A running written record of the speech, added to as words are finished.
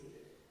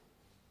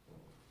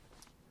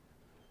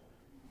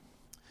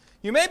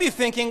You may be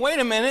thinking, wait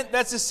a minute,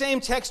 that's the same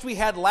text we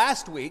had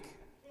last week.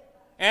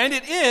 And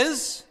it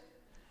is.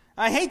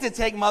 I hate to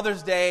take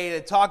Mother's Day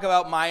to talk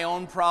about my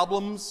own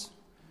problems,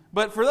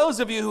 but for those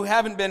of you who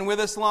haven't been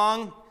with us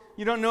long,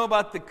 you don't know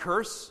about the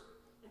curse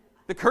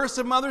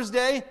of Mother's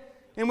Day,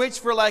 in which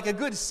for like a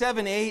good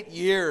 7-8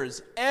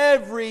 years,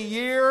 every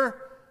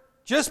year,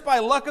 just by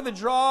luck of the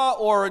draw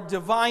or a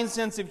divine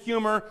sense of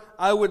humor,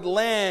 I would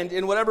land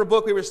in whatever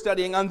book we were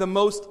studying on the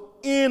most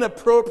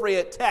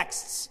inappropriate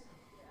texts.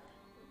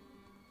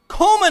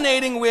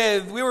 Culminating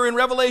with, we were in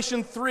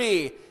Revelation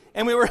 3,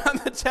 and we were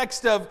on the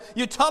text of,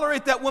 you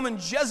tolerate that woman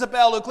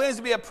Jezebel who claims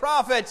to be a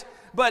prophet,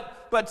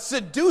 but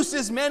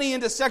seduces many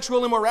into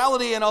sexual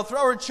immorality, and I'll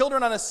throw her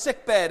children on a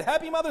sickbed.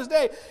 Happy Mother's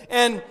Day.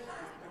 And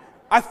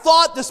I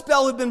thought the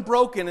spell had been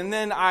broken, and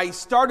then I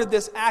started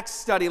this Acts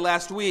study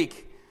last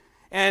week.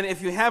 And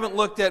if you haven't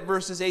looked at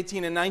verses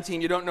 18 and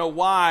 19, you don't know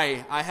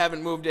why I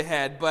haven't moved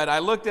ahead. But I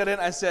looked at it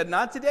and I said,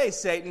 not today,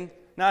 Satan.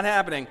 Not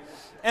happening.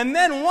 And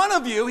then one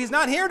of you, he's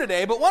not here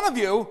today, but one of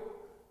you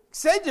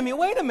said to me,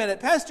 wait a minute,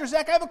 Pastor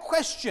Zach, I have a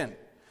question.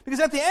 Because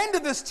at the end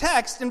of this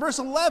text, in verse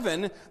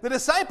 11, the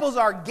disciples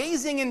are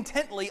gazing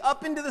intently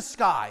up into the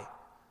sky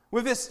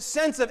with this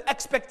sense of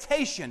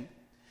expectation.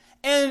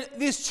 And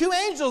these two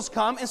angels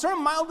come and sort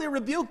of mildly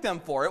rebuke them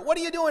for it. What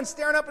are you doing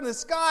staring up in the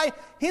sky?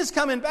 He's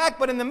coming back,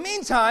 but in the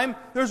meantime,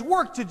 there's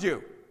work to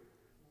do.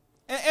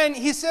 And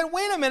he said,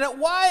 wait a minute,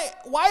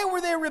 why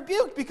were they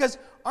rebuked? Because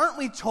aren't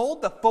we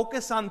told to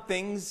focus on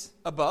things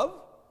above?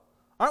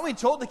 Aren't we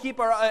told to keep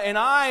an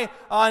eye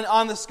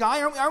on the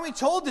sky? Aren't we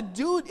told to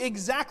do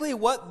exactly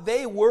what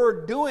they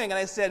were doing? And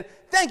I said,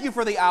 thank you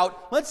for the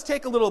out. Let's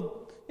take a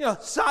little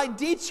side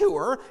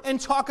detour and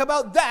talk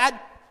about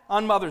that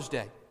on Mother's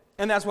Day.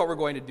 And that's what we're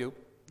going to do.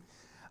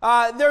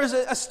 There's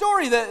a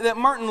story that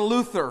Martin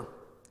Luther,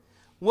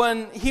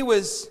 when he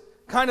was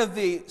kind of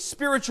the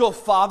spiritual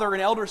father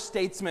and elder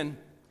statesman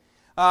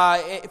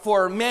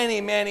for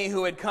many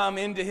who had come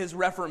into his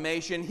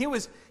Reformation. He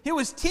was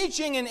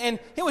teaching and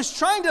he was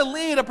trying to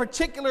lead a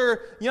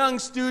particular young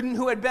student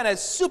who had been a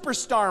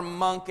superstar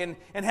monk and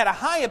had a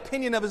high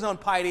opinion of his own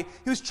piety.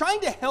 He was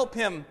trying to help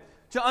him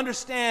to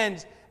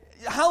understand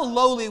how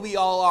lowly we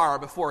all are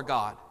before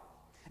God.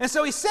 And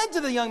so he said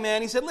to the young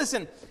man, he said,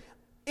 listen,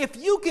 if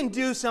you can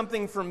do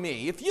something for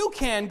me, if you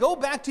can, go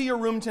back to your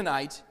room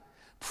tonight,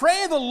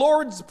 pray the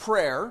Lord's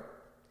Prayer,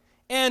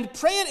 and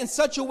pray it in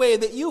such a way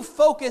that you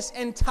focus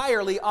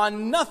entirely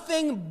on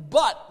nothing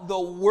but the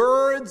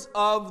words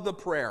of the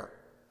prayer.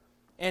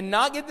 And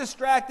not get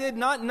distracted,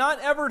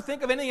 not ever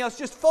think of anything else.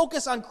 Just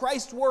focus on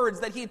Christ's words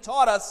that He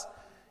taught us.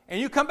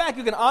 And you come back,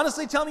 you can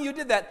honestly tell me you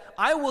did that.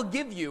 I will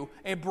give you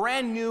a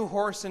brand new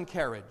horse and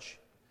carriage.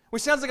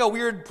 Which sounds like a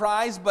weird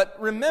prize, but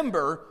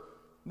remember,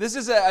 this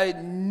is a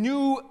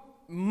new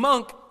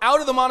monk out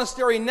of the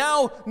monastery,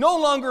 now no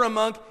longer a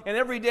monk, and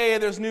every day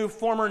there's new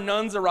former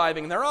nuns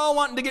arriving. They're all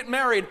wanting to get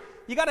married.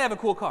 You got to have a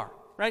cool car,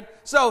 right?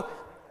 So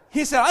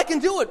he said, I can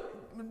do it.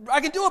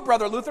 I can do it,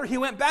 Brother Luther. He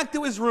went back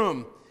to his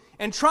room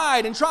and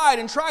tried. He's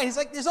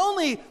like, there's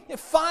only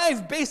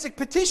 5 basic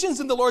petitions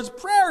in the Lord's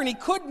Prayer, and he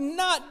could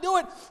not do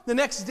it. The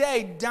next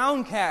day,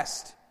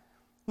 downcast,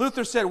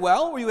 Luther said,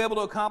 well, were you able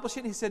to accomplish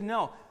it? And he said,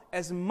 no.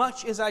 As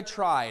much as I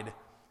tried,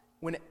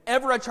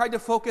 whenever I tried to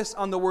focus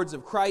on the words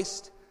of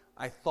Christ,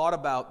 I thought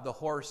about the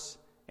horse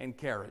and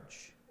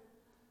carriage.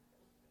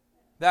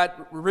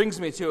 That brings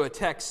me to a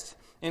text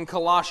in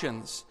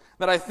Colossians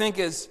that I think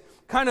is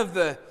kind of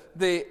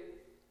the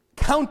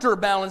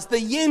counterbalance, the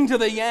yin to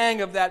the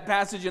yang of that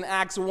passage in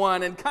Acts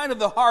 1, and kind of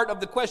the heart of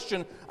the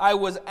question I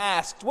was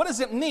asked. What does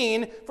it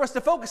mean for us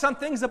to focus on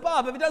things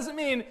above if it doesn't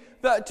mean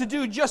to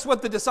do just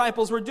what the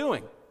disciples were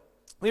doing?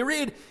 We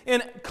read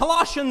in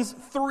Colossians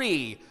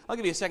 3. I'll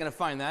give you a second to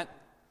find that.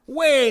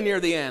 Way near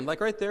the end, like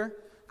right there.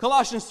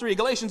 Colossians 3,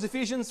 Galatians,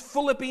 Ephesians,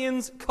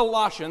 Philippians,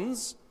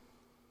 Colossians.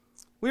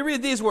 We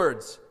read these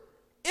words.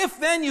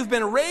 If then you've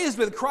been raised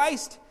with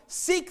Christ,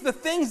 seek the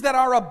things that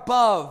are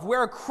above,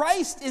 where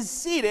Christ is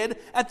seated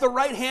at the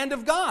right hand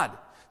of God.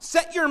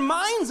 Set your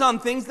minds on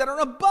things that are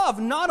above,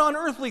 not on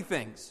earthly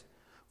things.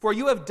 For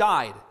you have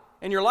died,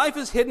 and your life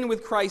is hidden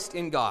with Christ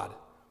in God.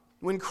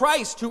 When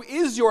Christ, who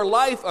is your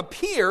life,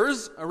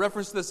 appears, a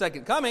reference to the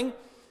second coming,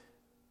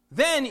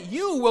 then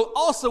you will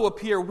also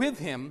appear with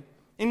Him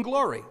in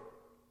glory.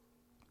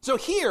 So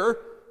here,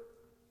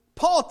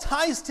 Paul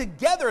ties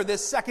together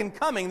this second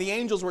coming the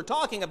angels were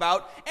talking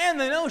about and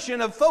the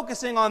notion of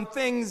focusing on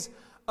things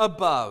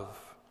above.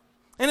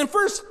 And in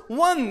verse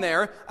 1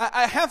 there,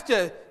 I have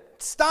to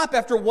stop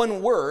after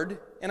one word,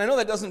 and I know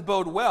that doesn't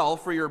bode well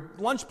for your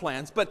lunch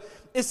plans, but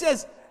it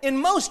says, in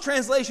most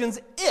translations,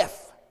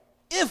 if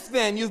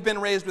then you've been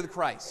raised with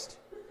Christ,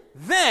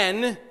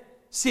 then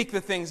seek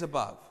the things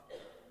above.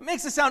 It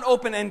makes it sound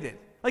open-ended.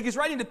 Like he's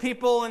writing to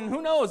people, and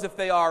who knows if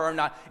they are or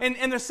not. And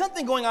there's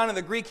something going on in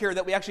the Greek here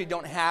that we actually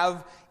don't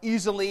have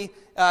easily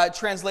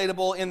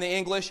translatable in the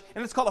English,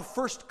 and it's called a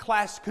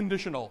first-class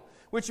conditional,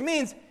 which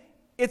means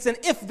it's an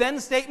if-then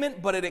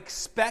statement, but it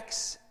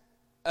expects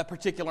a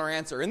particular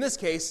answer. In this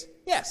case,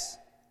 yes.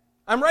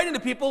 I'm writing to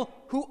people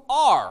who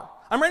are.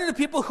 I'm writing to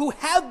people who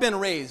have been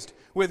raised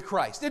with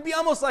Christ. It'd be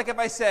almost like if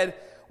I said,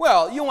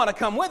 well, you want to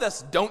come with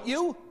us, don't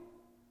you?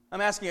 I'm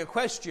asking a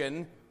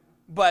question,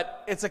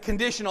 but it's a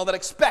conditional that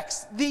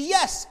expects the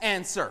yes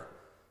answer.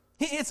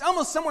 It's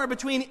almost somewhere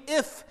between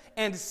if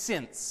and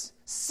since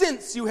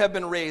you have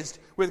been raised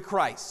with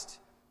Christ.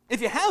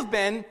 If you have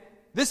been,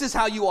 this is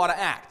how you ought to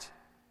act.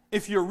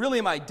 If you're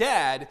really my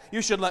dad,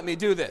 you should let me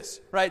do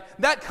this, right?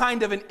 That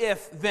kind of an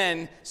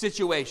if-then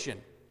situation.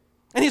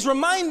 And he's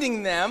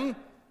reminding them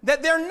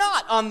that they're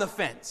not on the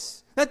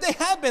fence, that they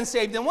have been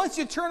saved. And once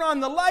you turn on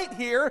the light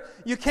here,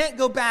 you can't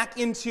go back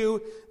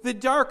into the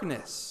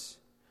darkness.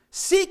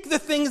 Seek the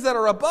things that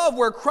are above,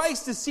 where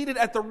Christ is seated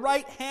at the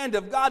right hand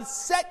of God.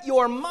 Set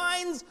your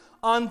minds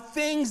on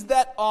things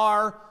that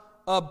are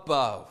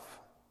above.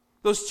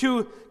 Those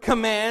two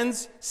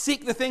commands,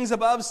 seek the things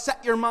above,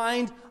 set your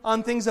mind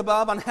on things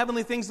above, on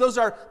heavenly things, those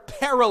are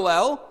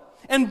parallel.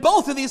 And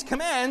both of these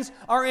commands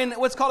are in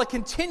what's called a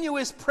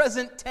continuous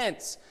present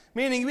tense,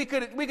 meaning we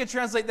could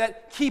translate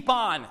that, keep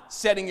on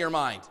setting your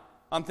mind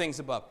on things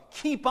above.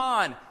 Keep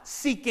on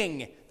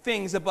seeking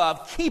things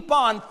above. Keep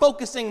on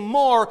focusing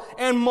more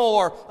and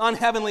more on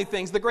heavenly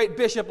things. The great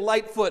Bishop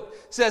Lightfoot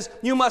says,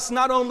 you must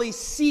not only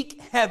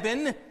seek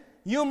heaven,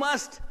 you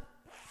must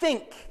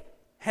think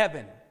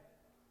heaven.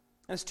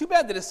 And it's too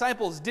bad the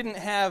disciples didn't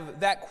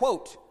have that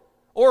quote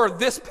or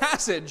this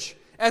passage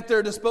at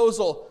their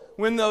disposal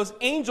when those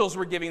angels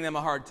were giving them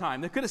a hard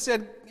time. They could have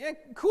said, yeah,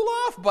 cool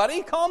off,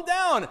 buddy, calm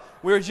down.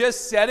 We're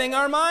just setting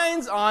our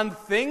minds on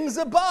things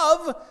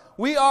above.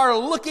 We are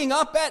looking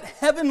up at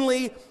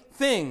heavenly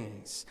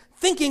things,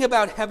 thinking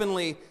about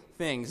heavenly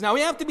things. Now,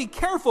 we have to be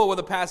careful with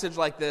a passage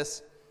like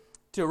this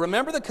to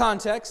remember the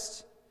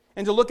context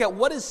and to look at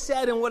what is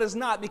said and what is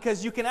not,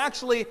 because you can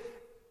actually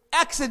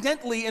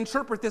accidentally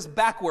interpret this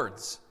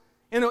backwards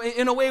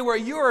in a way where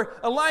you're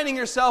aligning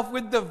yourself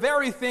with the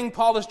very thing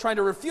Paul is trying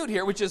to refute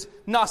here, which is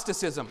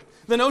Gnosticism.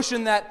 The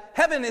notion that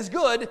heaven is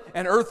good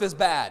and earth is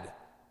bad.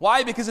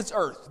 Why? Because it's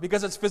earth,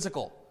 because it's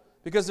physical,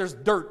 because there's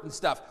dirt and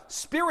stuff.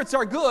 Spirits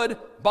are good,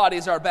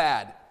 bodies are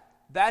bad.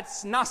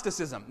 That's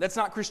Gnosticism. That's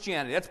not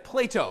Christianity. That's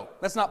Plato.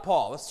 That's not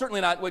Paul. That's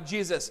certainly not what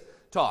Jesus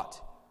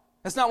taught.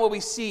 That's not what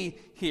we see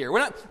here. We're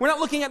not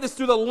looking at this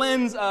through the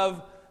lens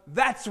of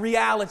that's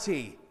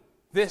reality.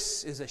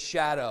 This is a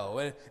shadow,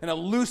 an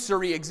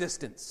illusory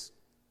existence.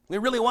 We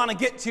really want to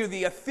get to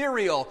the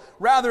ethereal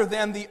rather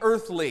than the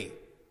earthly.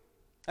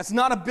 That's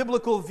not a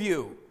biblical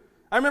view.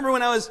 I remember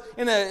when I was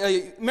in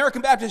an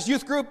American Baptist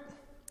youth group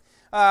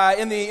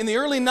in the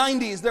early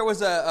 90s, there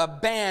was a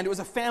band. It was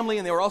a family,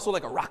 and they were also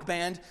like a rock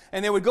band.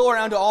 And they would go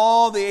around to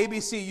all the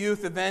ABC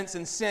youth events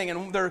and sing.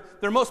 And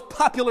their most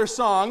popular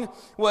song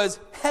was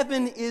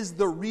 "Heaven is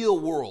the Real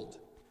World."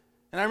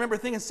 And I remember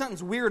thinking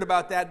something's weird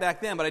about that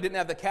back then, but I didn't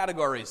have the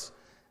categories.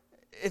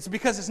 It's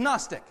because it's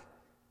Gnostic.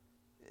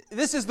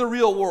 This is the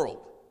real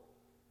world.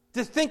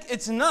 To think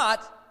it's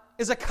not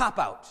is a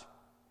cop-out.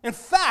 In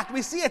fact,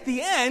 we see at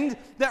the end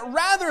that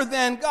rather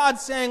than God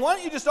saying, why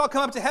don't you just all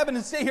come up to heaven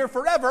and stay here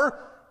forever,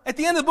 at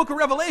the end of the book of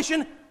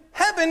Revelation,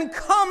 heaven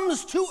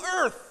comes to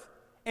earth,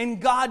 and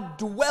God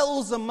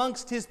dwells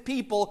amongst his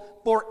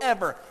people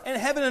forever.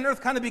 And heaven and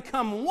earth kind of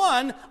become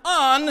one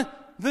on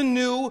the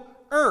new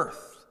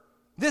earth.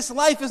 This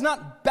life is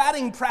not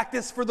batting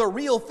practice for the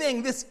real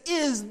thing. This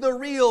is the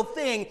real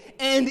thing,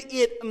 and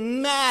it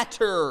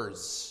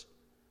matters.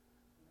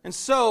 And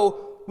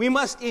so we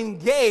must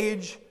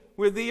engage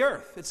with the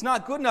earth. It's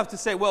not good enough to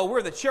say, well,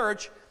 we're the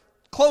church,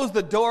 close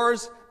the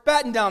doors,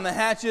 batten down the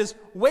hatches,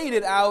 wait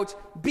it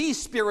out, be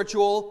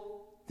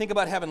spiritual, think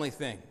about heavenly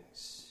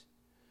things.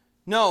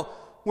 No,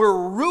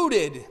 we're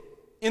rooted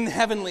in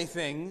heavenly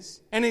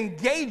things and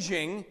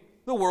engaging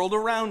the world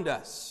around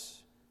us.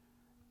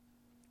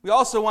 We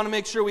also want to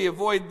make sure we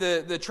avoid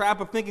the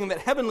trap of thinking that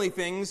heavenly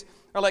things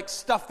are like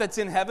stuff that's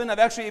in heaven. I've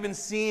actually even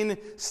seen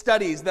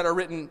studies that are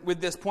written with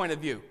this point of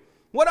view.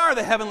 What are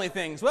the heavenly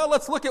things? Well,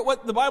 let's look at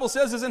what the Bible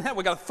says is in heaven.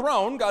 We got a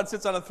throne. God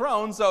sits on a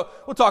throne, so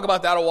we'll talk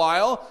about that a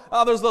while.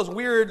 There's those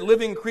weird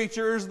living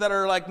creatures that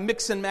are like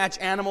mix and match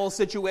animal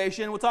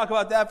situation. We'll talk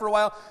about that for a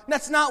while. And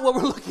that's not what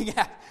we're looking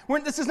at.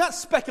 This is not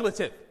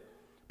speculative.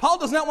 Paul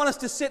does not want us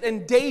to sit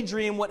and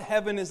daydream what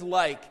heaven is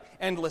like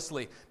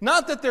endlessly.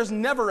 Not that there's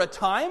never a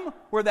time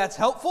where that's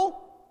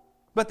helpful,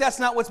 but that's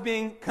not what's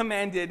being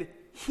commanded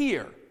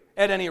here,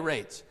 at any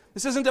rate.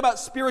 This isn't about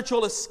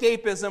spiritual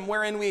escapism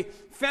wherein we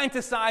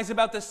fantasize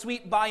about the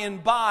sweet by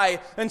and by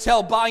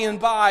until by and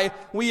by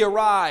we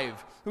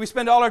arrive. We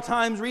spend all our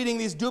time reading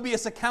these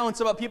dubious accounts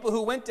about people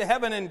who went to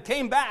heaven and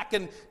came back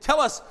and tell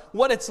us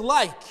what it's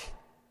like.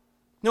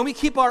 No, we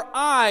keep our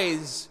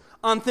eyes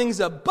on things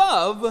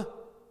above,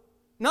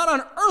 not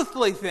on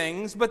earthly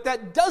things, but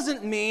that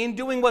doesn't mean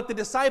doing what the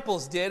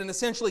disciples did and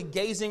essentially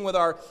gazing with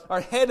our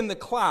head in the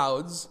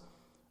clouds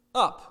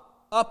up,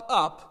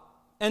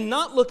 and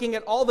not looking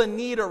at all the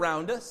need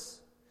around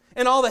us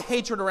and all the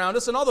hatred around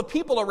us and all the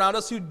people around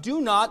us who do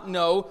not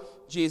know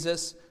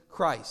Jesus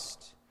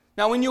Christ.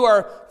 Now, when you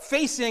are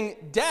facing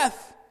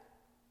death,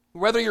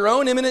 whether your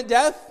own imminent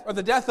death or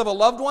the death of a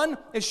loved one,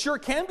 it sure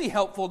can be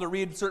helpful to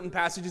read certain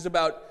passages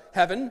about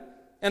heaven.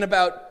 and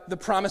about the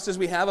promises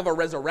we have of a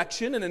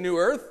resurrection and a new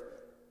earth,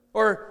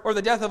 or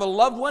the death of a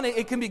loved one,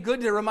 it can be good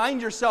to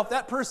remind yourself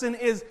that person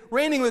is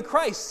reigning with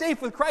Christ,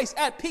 safe with Christ,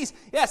 at peace.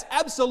 Yes,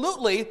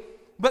 absolutely.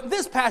 But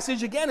this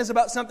passage, again, is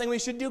about something we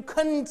should do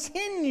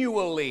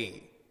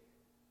continually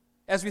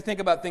as we think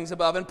about things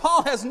above. And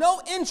Paul has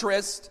no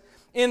interest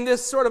in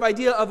this sort of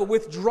idea of a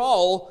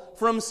withdrawal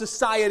from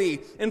society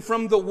and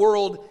from the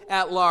world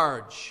at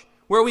large,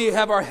 where we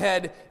have our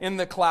head in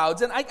the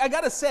clouds. And I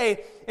got to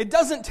say, it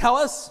doesn't tell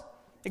us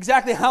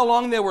exactly how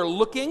long they were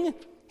looking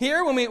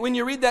here. When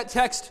you read that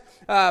text,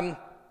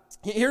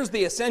 here's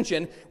the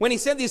ascension. When he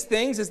said these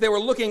things, as they were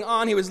looking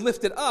on, he was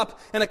lifted up,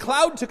 and a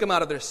cloud took him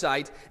out of their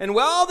sight. And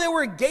while they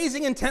were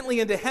gazing intently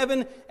into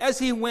heaven, as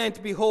he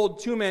went, behold,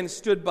 two men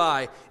stood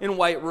by in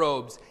white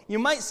robes. You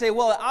might say,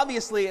 well,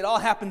 obviously it all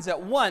happens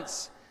at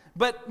once,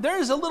 but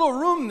there's a little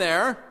room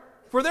there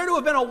for there to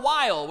have been a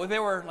while where they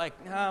were like,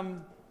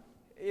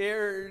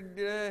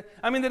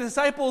 the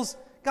disciples,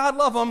 God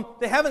love them,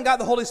 they haven't got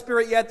the Holy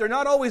Spirit yet. They're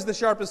not always the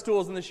sharpest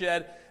tools in the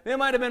shed. They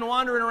might have been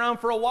wandering around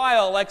for a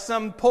while like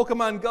some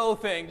Pokemon Go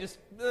thing.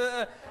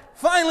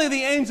 Finally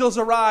the angels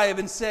arrive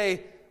and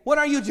say, what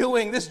are you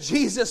doing? This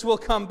Jesus will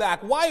come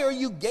back. Why are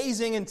you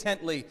gazing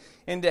intently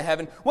into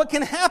heaven? What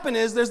can happen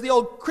is, there's the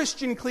old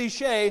Christian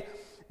cliche,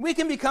 we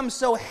can become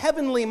so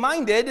heavenly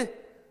minded,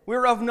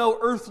 we're of no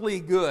earthly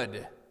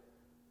good.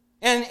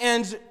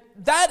 And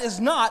that is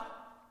not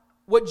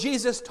what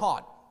Jesus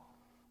taught.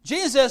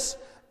 Jesus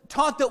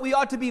taught that we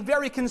ought to be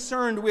very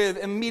concerned with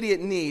immediate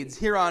needs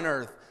here on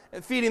earth,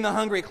 feeding the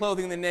hungry,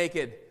 clothing the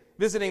naked,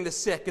 visiting the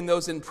sick and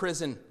those in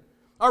prison.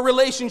 Our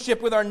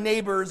relationship with our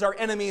neighbors, our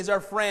enemies,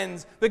 our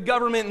friends, the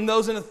government and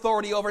those in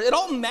authority over it, it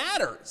all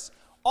matters.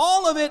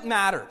 All of it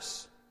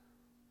matters.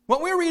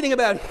 What we're reading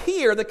about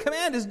here, the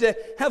command is to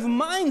have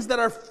minds that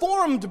are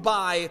formed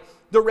by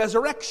the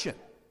resurrection.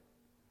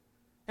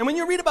 And when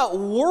you read about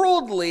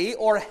worldly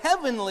or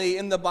heavenly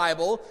in the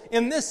Bible,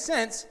 in this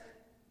sense,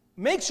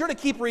 make sure to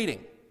keep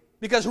reading.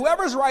 Because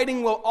whoever's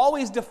writing will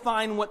always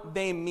define what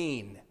they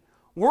mean.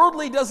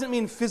 Worldly doesn't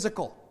mean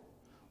physical.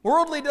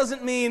 Worldly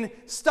doesn't mean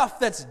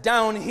stuff that's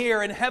down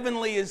here, and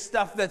heavenly is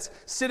stuff that's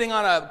sitting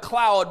on a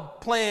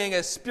cloud playing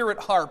a spirit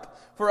harp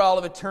for all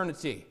of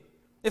eternity.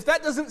 If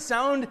that doesn't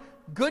sound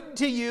good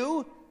to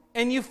you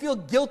and you feel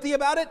guilty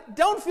about it,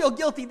 don't feel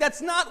guilty.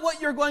 That's not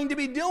what you're going to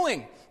be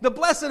doing. The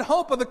blessed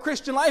hope of the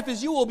Christian life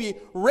is you will be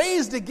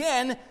raised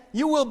again.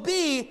 You will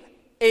be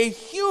a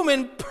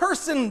human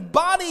person,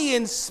 body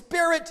and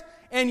spirit,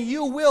 and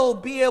you will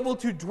be able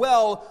to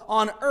dwell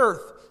on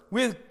earth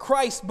with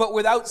Christ, but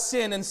without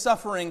sin and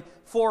suffering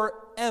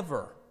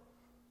forever.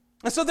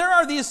 And so there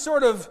are these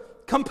sort of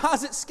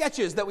composite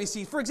sketches that we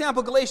see. For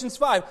example, Galatians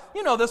 5.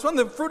 You know this one,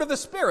 the fruit of the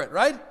Spirit,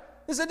 right?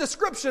 It's a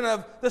description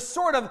of the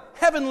sort of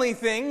heavenly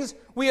things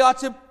we ought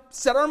to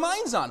set our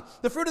minds on.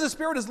 The fruit of the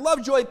Spirit is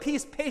love, joy,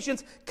 peace,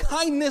 patience,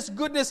 kindness,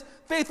 goodness,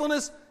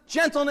 faithfulness,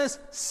 gentleness,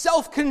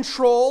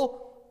 self-control.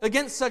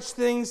 Against such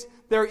things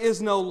there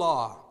is no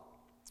law.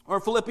 Or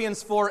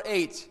Philippians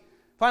 4:8.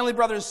 Finally,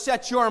 brothers,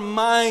 set your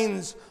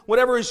minds,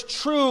 whatever is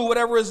true,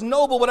 whatever is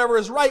noble, whatever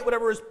is right,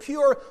 whatever is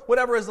pure,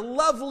 whatever is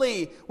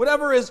lovely,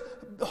 whatever is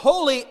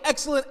holy,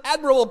 excellent,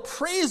 admirable,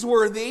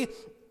 praiseworthy,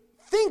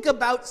 think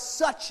about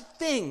such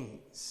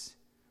things.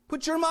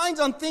 Put your minds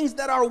on things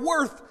that are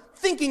worth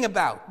thinking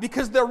about,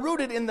 because they're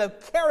rooted in the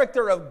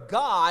character of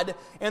God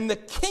and the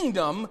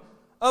kingdom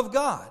of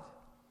God.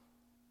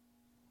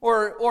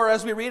 Or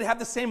as we read, have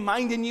the same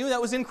mind in you that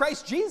was in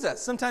Christ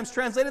Jesus, sometimes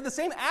translated the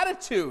same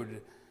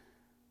attitude.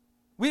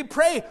 We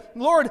pray,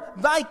 Lord,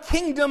 thy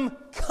kingdom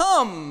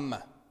come,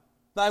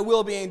 thy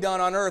will being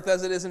done on earth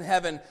as it is in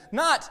heaven.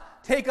 Not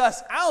take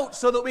us out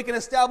so that we can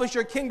establish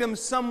your kingdom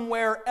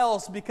somewhere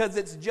else because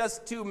it's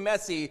just too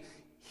messy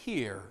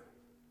here.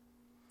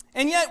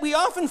 And yet we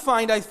often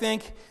find, I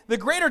think, the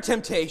greater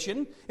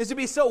temptation is to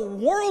be so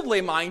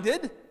worldly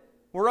minded,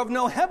 we're of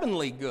no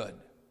heavenly good.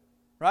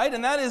 Right?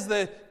 And that is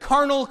the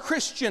carnal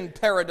Christian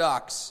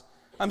paradox.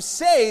 I'm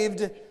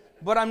saved,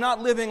 but I'm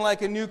not living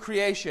like a new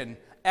creation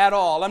at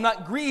all. I'm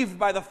not grieved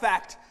by the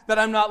fact that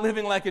I'm not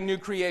living like a new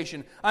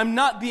creation. I'm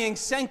not being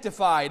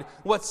sanctified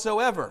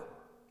whatsoever.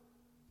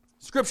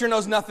 Scripture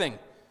knows nothing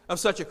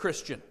of such a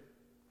Christian.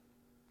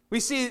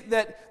 We see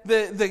that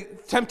the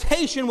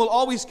temptation will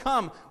always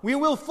come. We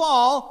will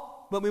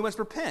fall, but we must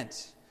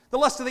repent. The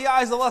lust of the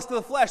eyes, the lust of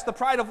the flesh, the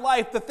pride of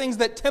life, the things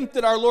that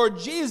tempted our Lord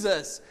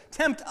Jesus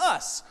tempt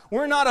us.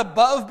 We're not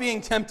above being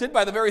tempted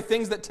by the very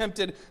things that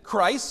tempted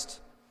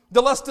Christ.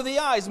 The lust of the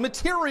eyes,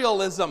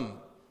 materialism,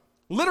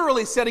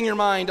 literally setting your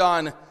mind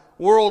on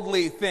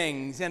worldly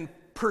things and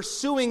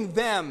pursuing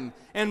them,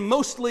 and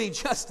mostly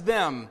just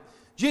them.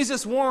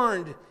 Jesus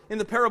warned in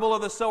the parable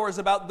of the sowers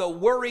about the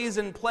worries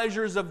and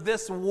pleasures of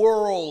this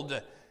world.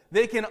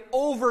 They can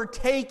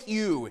overtake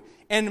you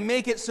and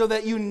make it so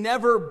that you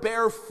never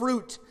bear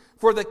fruit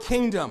for the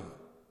kingdom.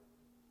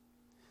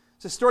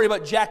 It's a story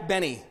about Jack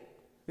Benny,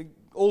 the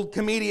old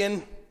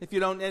comedian. If you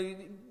don't,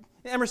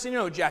 Emerson, you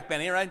know Jack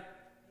Benny, right?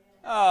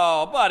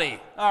 Oh, buddy.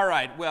 All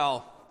right,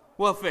 well,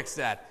 we'll fix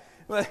that.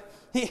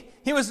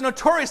 he was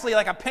notoriously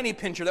like a penny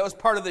pincher. That was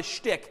part of the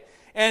shtick.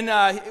 And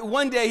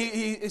one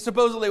day he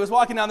supposedly was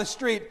walking down the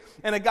street,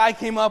 and a guy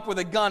came up with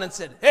a gun and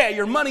said, "Hey,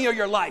 your money or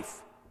your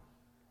life?"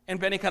 And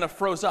Benny kind of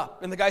froze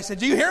up. And the guy said,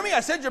 "Do you hear me?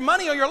 I said your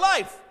money or your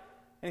life."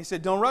 And he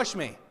said, "Don't rush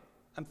me.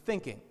 I'm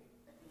thinking."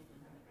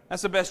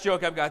 That's the best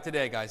joke I've got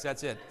today, guys.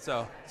 That's it.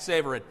 So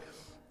savor it.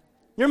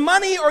 Your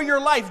money or your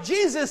life.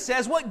 Jesus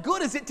says, what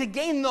good is it to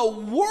gain the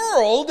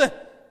world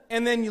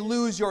and then you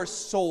lose your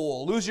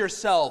soul, lose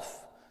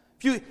yourself?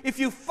 If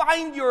you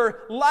find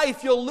your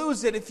life, you'll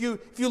lose it. If you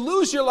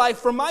lose your life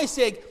for my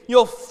sake,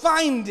 you'll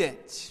find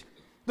it.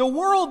 The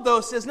world,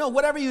 though, says, no,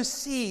 whatever you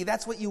see,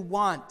 that's what you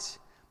want.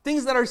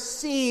 Things that are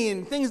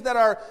seen, things that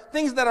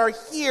are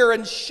here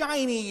and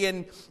shiny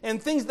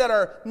and things that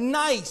are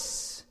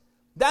nice.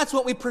 That's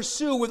what we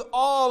pursue with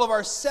all of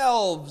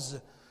ourselves.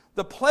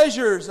 The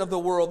pleasures of the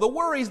world. The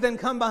worries then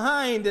come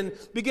behind and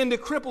begin to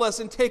cripple us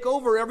and take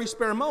over every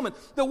spare moment.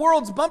 The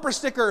world's bumper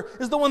sticker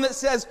is the one that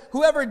says,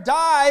 whoever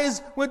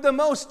dies with the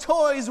most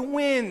toys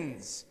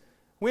wins.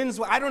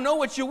 I don't know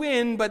what you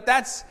win, but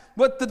that's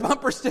what the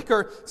bumper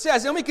sticker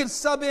says. And we can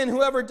sub in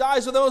whoever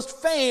dies with the most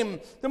fame,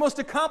 the most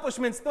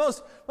accomplishments,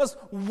 the most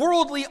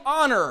worldly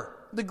honor,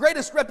 the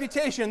greatest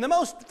reputation, the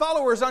most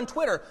followers on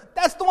Twitter.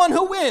 That's the one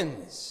who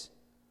wins.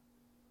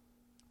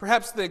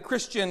 Perhaps the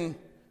Christian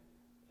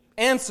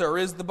answer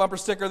is the bumper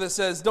sticker that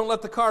says, don't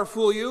let the car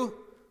fool you,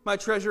 my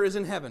treasure is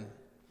in heaven.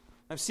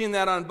 I've seen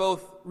that on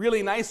both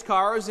really nice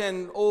cars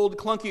and old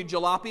clunky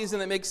jalopies,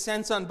 and it makes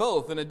sense on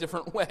both in a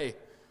different way.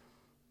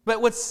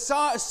 But what's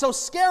so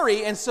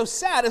scary and so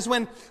sad is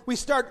when we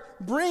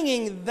start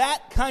bringing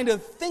that kind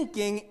of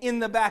thinking in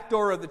the back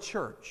door of the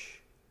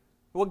church.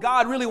 What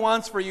God really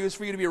wants for you is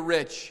for you to be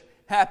rich,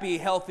 happy,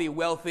 healthy,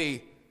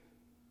 wealthy,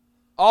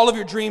 all of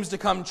your dreams to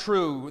come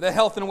true, the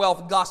health and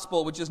wealth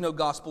gospel, which is no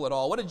gospel at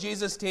all. What did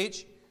Jesus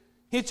teach?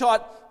 He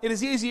taught it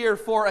is easier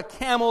for a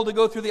camel to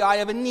go through the eye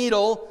of a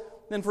needle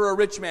than for a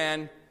rich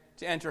man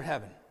to enter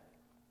heaven.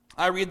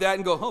 I read that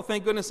and go, oh,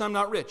 thank goodness I'm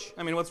not rich.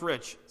 I mean, what's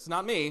rich? It's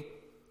not me.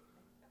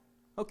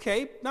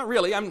 Okay, not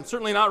really. I'm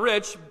certainly not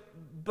rich.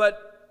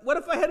 But what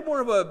if I had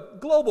more of a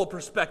global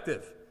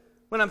perspective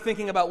when I'm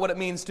thinking about what it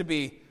means to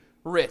be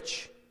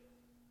rich?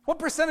 What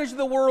percentage of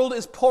the world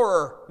is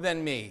poorer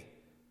than me?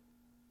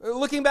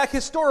 Looking back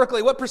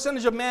historically, what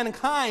percentage of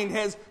mankind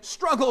has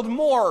struggled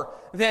more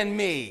than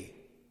me?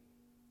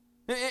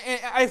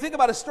 I think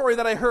about a story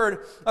that I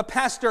heard, a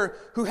pastor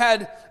who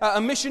had a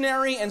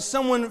missionary and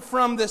someone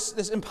from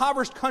this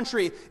impoverished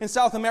country in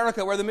South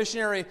America where the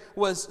missionary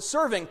was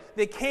serving.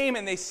 They came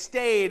and they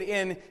stayed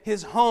in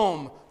his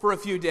home for a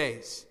few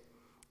days.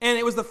 And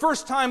it was the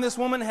first time this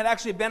woman had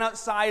actually been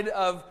outside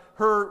of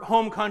her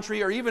home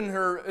country or even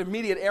her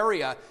immediate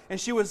area. And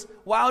she was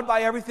wowed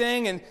by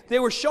everything, and they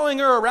were showing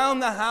her around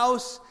the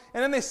house.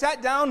 And then they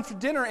sat down for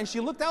dinner, and she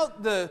looked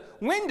out the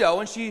window,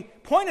 and she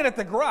pointed at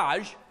the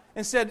garage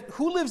and said,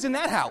 who lives in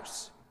that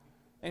house?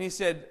 And he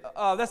said,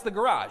 that's the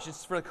garage.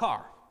 It's for the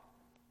car.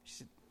 She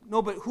said,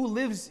 no, but who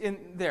lives in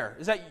there?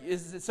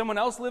 Is it someone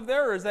else live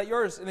there, or is that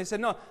yours? And they said,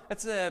 no,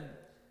 that's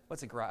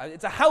what's a garage?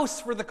 It's a house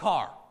for the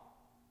car.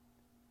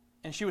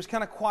 And she was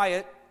kind of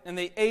quiet, and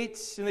they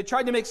ate, and they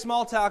tried to make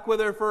small talk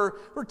with her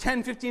for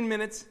 10, 15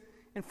 minutes.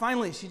 And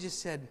finally, she just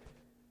said,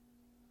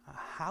 a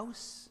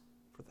house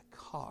for the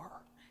car.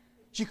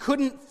 She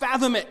couldn't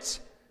fathom it.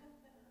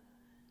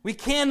 We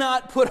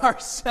cannot put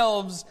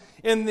ourselves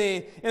in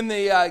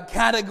the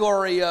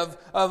category of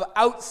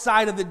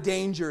outside of the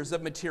dangers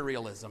of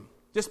materialism.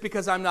 Just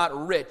because I'm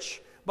not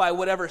rich by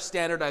whatever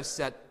standard I've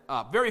set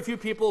up. Very few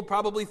people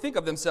probably think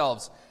of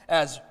themselves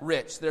as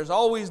rich. There's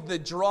always the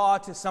draw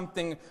to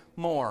something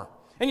more.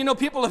 And you know,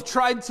 people have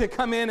tried to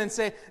come in and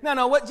say,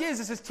 no, what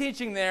Jesus is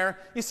teaching there,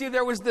 you see,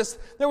 there was this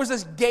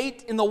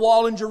gate in the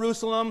wall in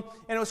Jerusalem,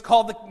 and it was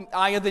called the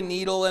Eye of the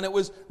Needle, and it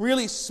was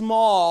really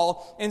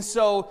small, and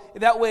so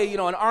that way, you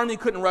know, an army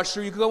couldn't rush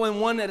through. You could go in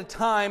one at a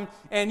time,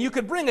 and you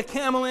could bring a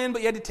camel in,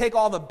 but you had to take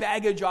all the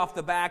baggage off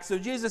the back. So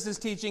Jesus is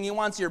teaching, he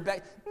wants your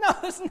bag. No,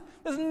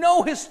 there's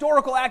no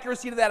historical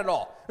accuracy to that at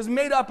all. It was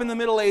made up in the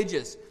Middle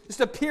Ages.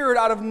 Just appeared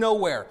out of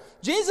nowhere.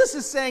 Jesus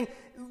is saying,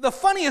 the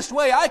funniest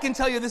way I can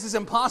tell you this is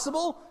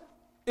impossible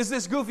is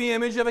this goofy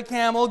image of a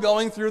camel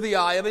going through the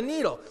eye of a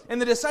needle.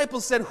 And the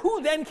disciples said,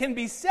 who then can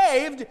be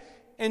saved?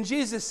 And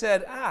Jesus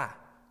said,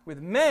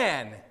 with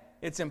man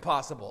it's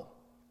impossible.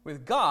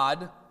 With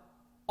God,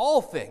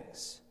 all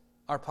things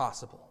are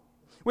possible.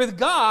 With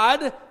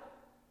God,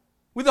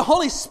 with the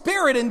Holy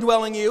Spirit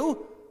indwelling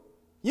you,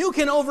 you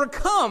can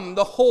overcome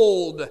the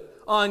hold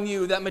on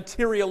you that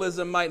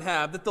materialism might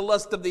have, that the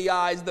lust of the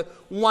eyes, the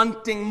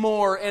wanting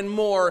more and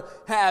more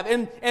have,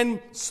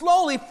 and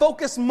slowly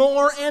focus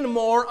more and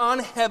more on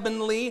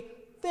heavenly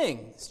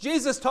things.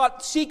 Jesus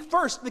taught, seek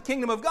first the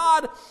kingdom of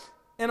God,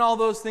 and all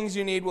those things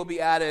you need will be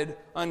added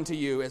unto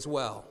you as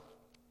well.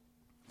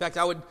 In fact,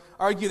 I would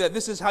argue that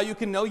this is how you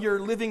can know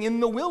you're living in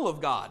the will of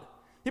God.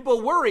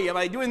 People worry,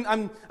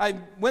 I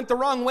went the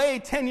wrong way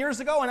 10 years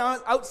ago and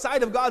I'm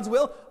outside of God's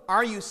will.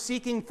 Are you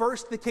seeking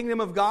first the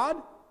kingdom of God?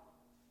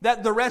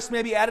 that the rest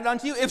may be added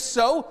unto you? If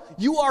so,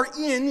 you are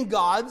in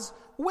God's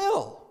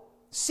will,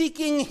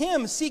 seeking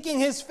Him, seeking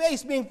His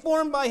face, being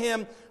formed by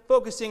Him,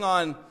 focusing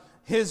on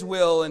His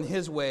will and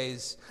His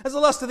ways. As the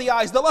lust of the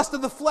eyes, the lust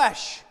of the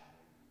flesh.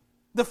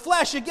 The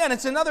flesh, again,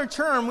 it's another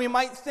term we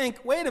might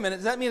think, wait a minute,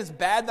 does that mean it's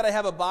bad that I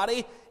have a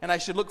body and I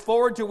should look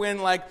forward to when,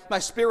 like, my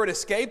spirit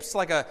escapes,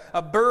 like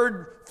a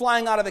bird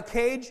flying out of a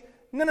cage?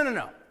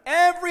 No.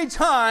 Every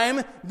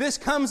time this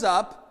comes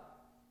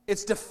up,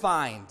 it's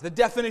defined. The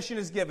definition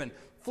is given.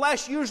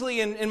 Flesh, usually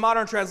in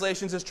modern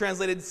translations, is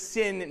translated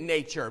sin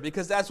nature,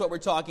 because that's what we're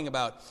talking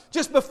about.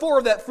 Just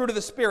before that fruit of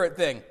the Spirit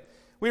thing,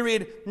 we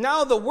read,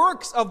 now the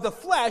works of the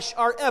flesh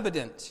are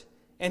evident.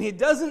 And he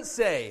doesn't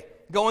say,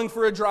 going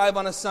for a drive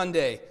on a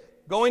Sunday,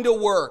 going to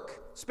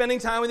work, spending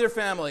time with your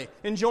family,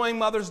 enjoying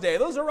Mother's Day.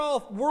 Those are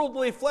all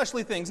worldly,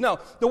 fleshly things. No,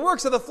 the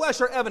works of the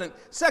flesh are evident.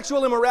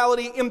 Sexual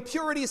immorality,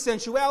 impurity,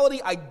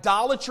 sensuality,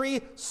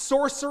 idolatry,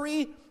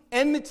 sorcery,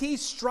 enmity,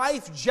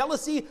 strife,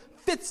 jealousy,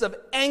 fits of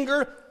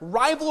anger,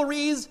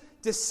 rivalries,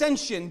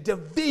 dissension,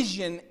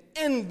 division,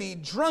 envy,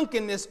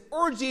 drunkenness,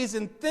 orgies,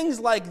 and things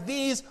like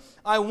these.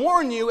 I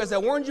warn you, as I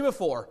warned you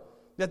before,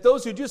 that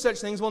those who do such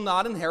things will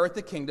not inherit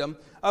the kingdom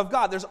of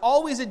God. There's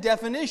always a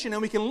definition,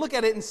 and we can look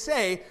at it and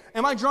say,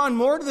 am I drawn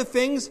more to the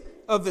things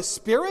of the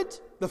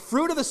Spirit, the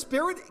fruit of the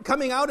Spirit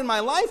coming out in my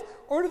life,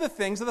 or to the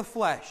things of the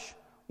flesh,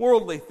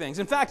 worldly things?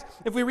 In fact,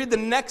 if we read the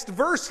next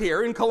verse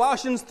here in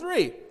Colossians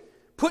 3,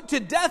 put to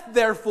death,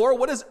 therefore,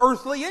 what is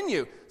earthly in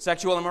you,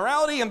 sexual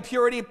immorality,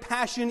 impurity,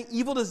 passion,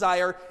 evil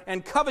desire,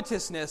 and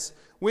covetousness,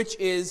 which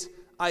is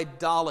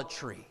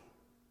idolatry.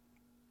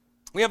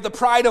 We have the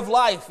pride of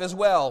life as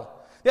well.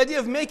 The idea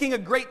of making a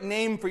great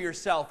name for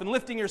yourself and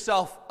lifting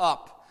yourself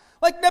up.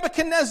 Like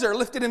Nebuchadnezzar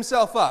lifted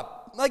himself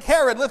up. Like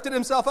Herod lifted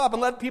himself up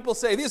and let people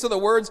say, these are the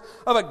words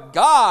of a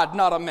God,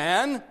 not a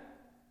man.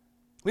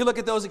 We look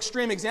at those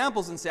extreme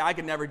examples and say, I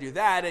could never do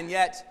that. And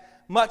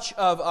yet, much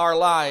of our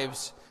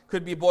lives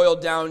could be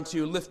boiled down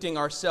to lifting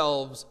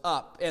ourselves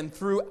up. And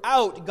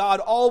throughout, God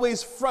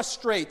always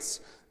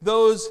frustrates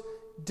those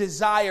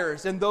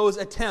desires and those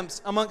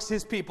attempts amongst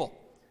His people.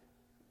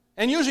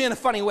 And usually in a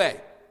funny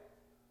way.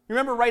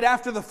 Remember right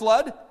after the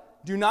flood,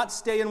 do not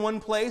stay in one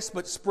place,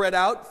 but spread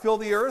out, fill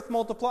the earth,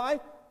 multiply.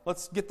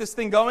 Let's get this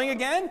thing going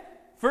again.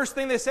 First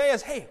thing they say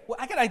is, hey, well,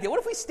 I got an idea.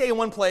 What if we stay in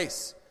one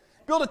place?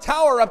 Build a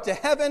tower up to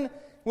heaven,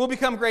 we'll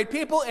become great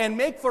people, and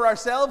make for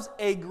ourselves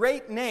a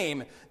great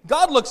name.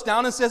 God looks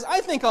down and says,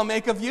 I think I'll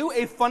make of you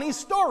a funny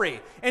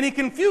story. And He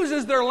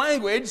confuses their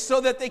language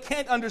so that they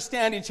can't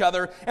understand each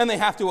other, and they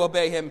have to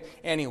obey Him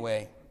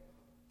anyway.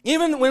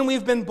 Even when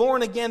we've been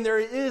born again, there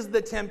is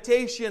the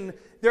temptation.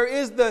 There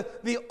is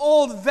the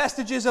old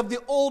vestiges of the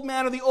old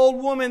man or the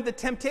old woman, the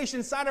temptation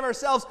inside of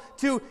ourselves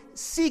to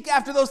seek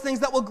after those things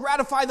that will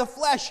gratify the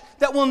flesh,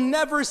 that will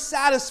never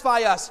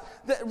satisfy us,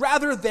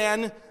 rather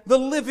than the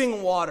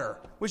living water,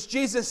 which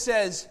Jesus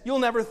says, you'll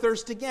never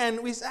thirst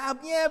again. We say,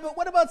 yeah, but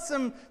what about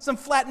some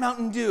flat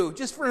Mountain Dew,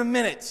 just for a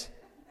minute?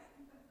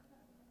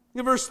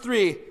 Look at verse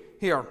 3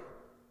 here.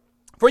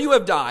 For you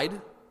have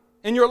died,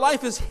 and your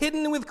life is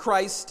hidden with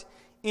Christ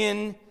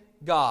in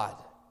God.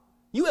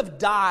 You have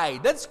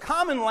died. That's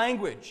common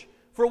language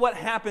for what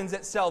happens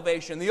at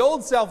salvation. The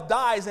old self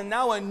dies, and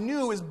now a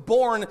new is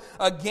born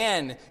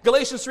again.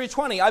 Galatians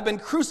 3:20, I've been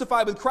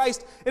crucified with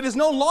Christ. It is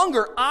no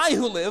longer I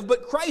who live,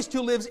 but Christ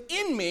who lives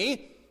in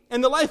me.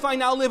 And the life I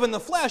now live in the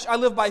flesh, I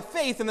live by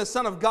faith in the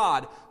Son of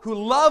God, who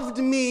loved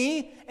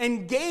me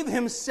and gave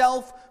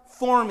Himself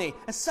for me.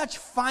 That's such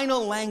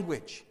final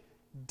language.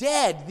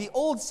 Dead. The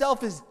old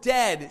self is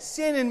dead.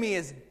 Sin in me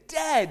is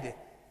dead.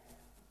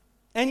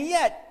 And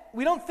yet,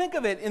 we don't think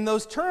of it in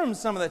those terms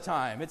some of the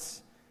time.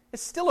 It's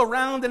still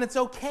around and it's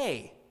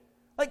okay.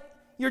 Like,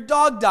 your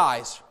dog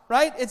dies,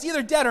 right? It's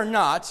either dead or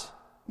not.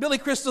 Billy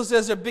Crystal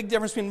says there's a big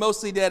difference between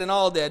mostly dead and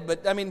all dead.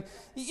 But, I mean,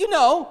 you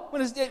know,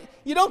 when it's dead,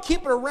 you don't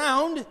keep it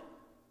around.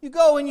 You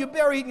go and you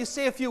bury it and you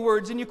say a few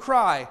words and you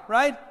cry,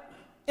 right?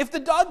 If the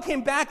dog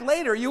came back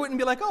later, you wouldn't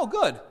be like, oh,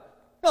 good.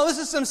 No, this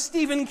is some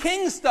Stephen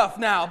King stuff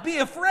now. Be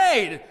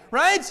afraid,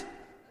 right?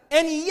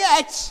 And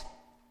yet,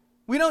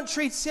 we don't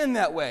treat sin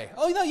that way.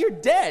 Oh, no, you're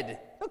dead.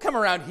 Don't come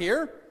around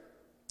here.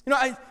 You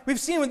know, we've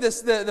seen with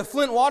this the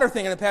Flint water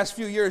thing in the past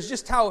few years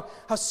just how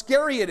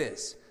scary it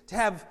is to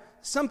have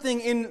something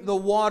in the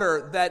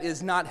water that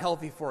is not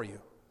healthy for you.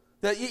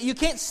 That you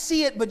can't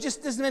see it, but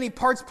just as many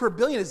parts per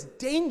billion is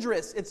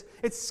dangerous.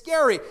 It's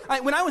scary.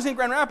 When I was in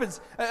Grand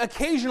Rapids,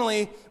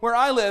 occasionally where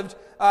I lived,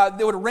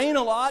 there would rain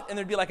a lot, and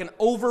there'd be like an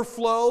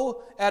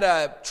overflow at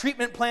a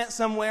treatment plant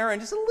somewhere, and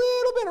just a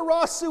little bit of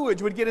raw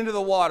sewage would get into the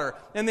water,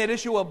 and they'd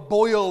issue a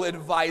boil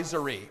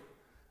advisory.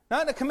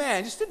 Not a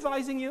command, just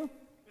advising you.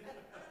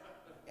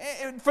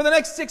 For the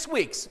next 6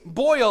 weeks,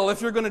 boil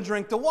if you're going to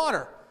drink the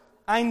water.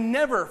 I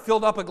never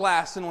filled up a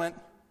glass and went,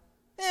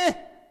 it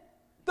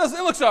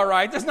looks all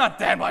right. There's not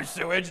that much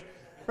sewage.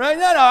 Right?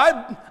 No,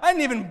 I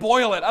didn't even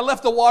boil it. I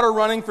left the water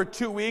running for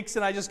 2 weeks,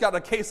 and I just got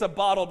a case of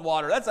bottled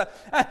water.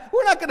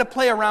 We're not going to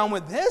play around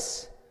with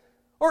this.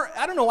 Or,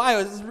 I don't know why, I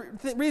was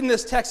reading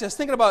this text, I was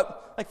thinking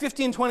about like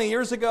 15, 20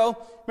 years ago.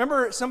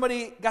 Remember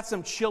somebody got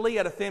some chili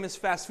at a famous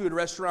fast food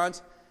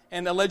restaurant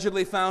and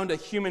allegedly found a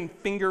human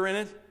finger in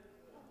it?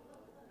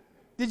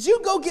 Did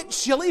you go get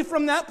chili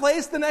from that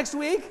place the next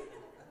week?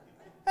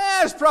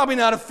 There's probably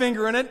not a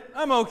finger in it.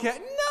 I'm okay.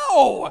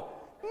 No,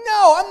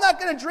 I'm not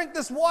going to drink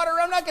this water.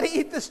 I'm not going to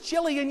eat this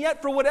chili. And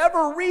yet, for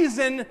whatever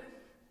reason,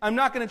 I'm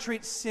not going to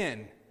treat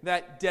sin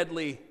that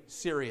deadly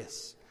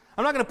serious.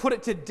 I'm not going to put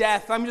it to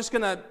death. I'm going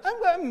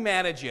to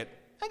manage it.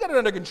 I got it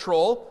under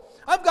control.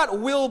 I've got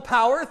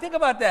willpower. Think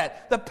about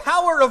that. The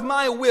power of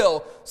my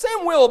will.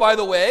 Same will, by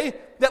the way,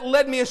 that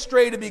led me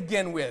astray to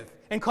begin with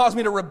and caused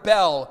me to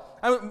rebel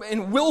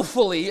and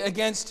willfully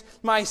against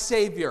my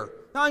Savior.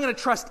 Now I'm going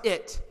to trust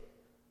it.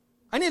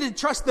 I need to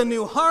trust the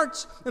new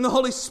heart and the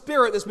Holy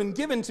Spirit that's been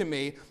given to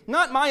me,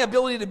 not my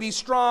ability to be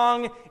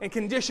strong and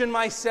condition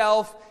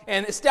myself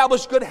and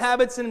establish good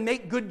habits and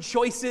make good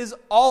choices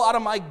all out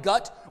of my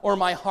gut or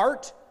my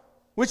heart,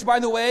 which, by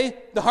the way,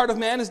 the heart of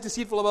man is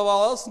deceitful above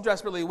all else and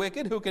desperately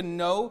wicked. Who can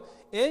know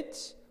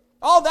it?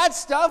 All that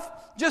stuff.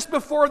 Just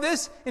before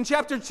this, in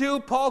chapter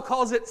 2, Paul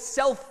calls it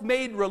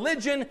self-made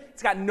religion.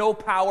 It's got no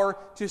power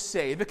to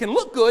save. It can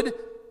look good,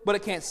 but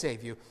it can't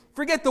save you.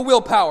 Forget the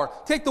willpower.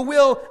 Take the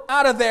will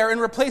out of there and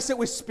replace it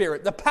with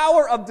spirit. The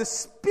power of the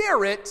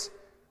Spirit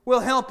will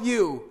help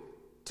you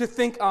to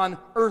think on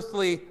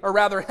earthly, or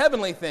rather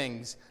heavenly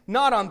things,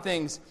 not on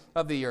things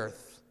of the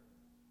earth.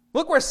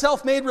 Look where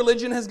self-made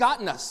religion has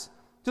gotten us,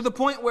 to the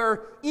point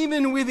where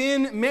even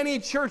within many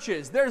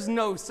churches, there's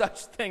no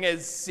such thing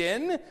as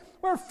sin.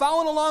 We're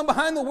following along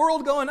behind the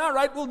world going, all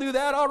right, we'll do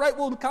that. All right,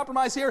 we'll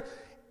compromise here.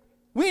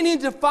 We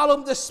need to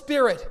follow the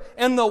Spirit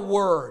and the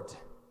Word.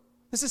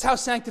 This is how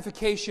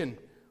sanctification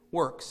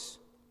works.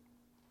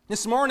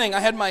 This morning,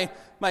 I had my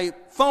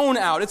phone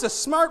out. It's a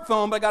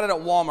smartphone, but I got it at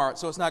Walmart,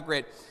 so it's not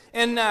great.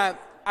 And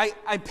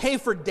I pay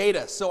for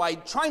data, so I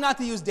try not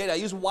to use data. I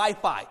use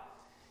Wi-Fi.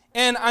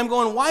 And I'm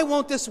going, why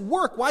won't this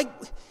work? Why?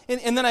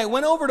 And then I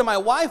went over to my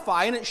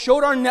Wi-Fi, and it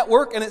showed our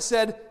network, and it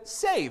said,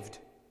 saved.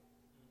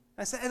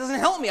 I said, it doesn't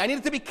help me. I need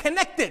it to be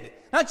connected,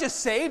 not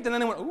just saved. And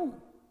then I went, ooh.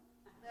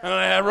 And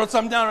I wrote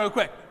something down real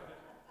quick.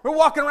 We're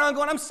walking around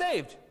going, I'm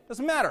saved.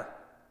 Doesn't matter.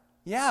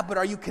 Yeah, but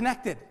are you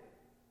connected?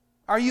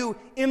 Are you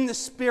in the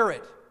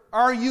Spirit?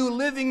 Are you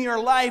living your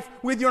life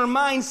with your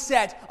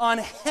mindset on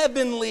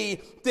heavenly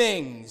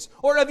things?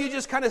 Or have you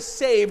just kind of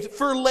saved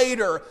for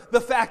later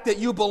the fact that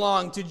you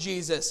belong to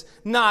Jesus?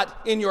 Not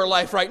in your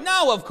life right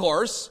now, of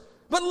course,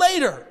 but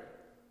later.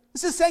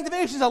 This is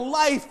sanctification is a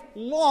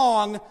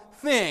lifelong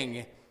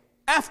thing.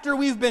 After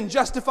we've been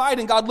justified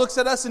and God looks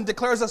at us and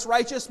declares us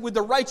righteous with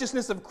the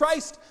righteousness of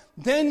Christ,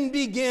 then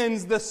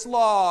begins the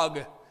slog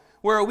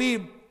where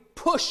we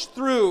push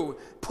through,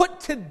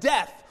 put to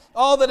death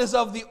all that is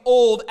of the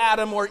old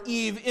Adam or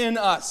Eve in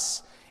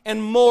us,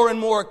 and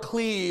more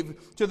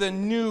cleave to the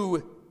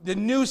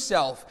new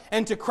self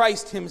and to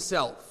Christ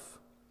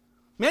himself.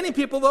 Many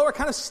people, though, are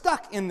kind of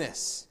stuck in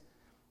this.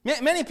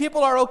 Many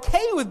people are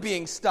okay with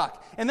being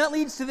stuck, and that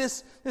leads to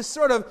this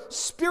sort of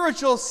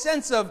spiritual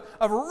sense of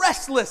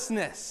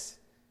restlessness.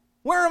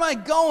 Where am I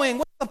going?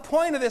 What's the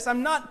point of this?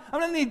 I'm not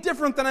any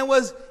different than I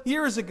was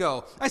years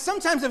ago. I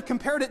sometimes have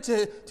compared it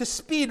to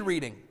speed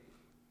reading.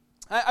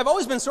 I've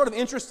always been sort of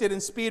interested in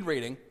speed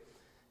reading.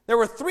 There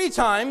were 3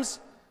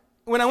 times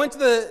when I went to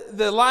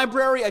the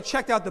library, I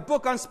checked out the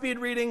book on speed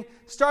reading,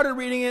 started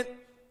reading it,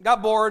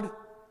 got bored,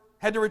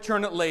 had to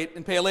return it late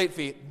and pay a late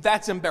fee.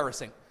 That's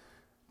embarrassing.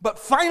 But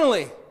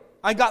finally,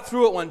 I got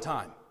through it one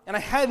time. And I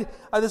had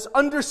this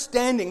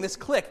understanding, this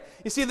click.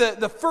 You see,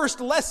 the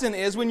first lesson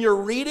is when you're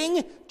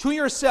reading to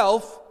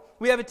yourself,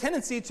 we have a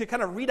tendency to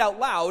kind of read out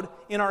loud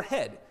in our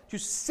head, to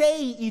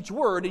say each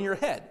word in your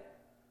head.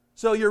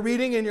 So you're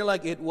reading and you're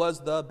like, it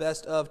was the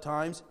best of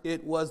times.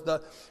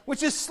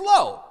 Which is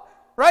slow,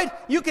 right?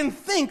 You can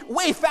think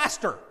way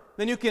faster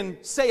than you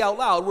can say out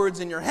loud words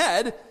in your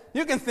head.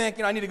 You can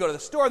think, I need to go to the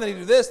store, then I need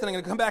to do this, then I'm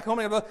going to come back home,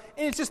 and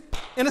it's just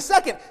in a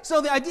second. So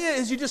the idea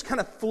is you just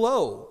kind of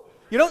flow.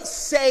 You don't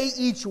say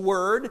each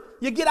word.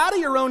 You get out of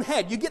your own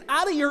head. You get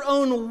out of your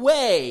own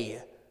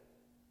way.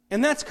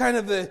 And that's kind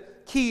of the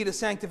key to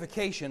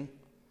sanctification.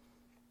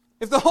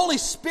 If the Holy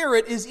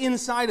Spirit is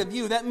inside of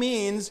you, that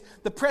means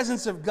the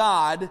presence of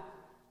God,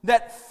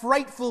 that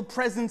frightful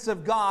presence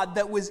of God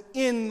that was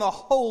in the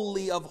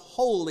Holy of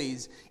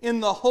Holies, in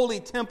the holy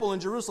temple in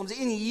Jerusalem, is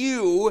in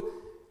you,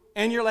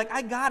 and you're like,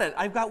 I got it.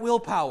 I've got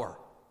willpower.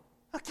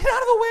 Get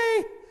out of the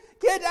way.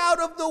 Get out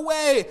of the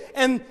way.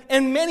 And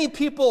many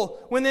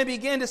people, when they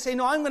begin to say,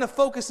 no, I'm going to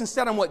focus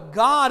instead on what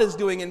God is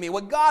doing in me,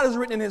 what God has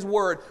written in His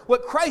Word,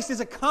 what Christ is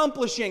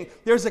accomplishing,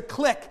 there's a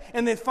click,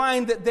 and they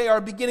find that they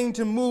are beginning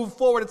to move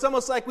forward. It's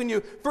almost like when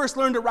you first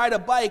learn to ride a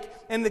bike,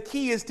 and the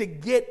key is to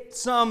get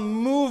some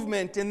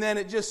movement, and then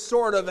it just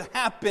sort of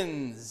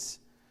happens.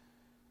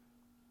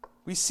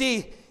 We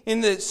see in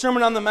the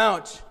Sermon on the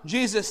Mount,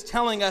 Jesus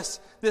telling us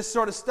this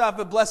sort of stuff,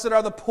 but blessed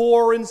are the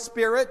poor in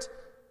spirit,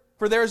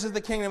 for theirs is the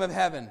kingdom of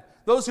heaven.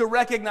 Those who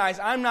recognize,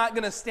 I'm not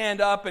going to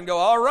stand up and go,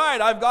 all right,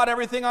 I've got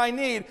everything I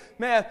need.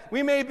 Man,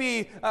 we may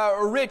be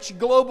rich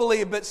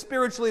globally, but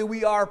spiritually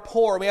we are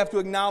poor. We have to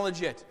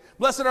acknowledge it.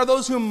 Blessed are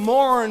those who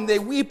mourn. They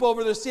weep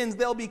over their sins.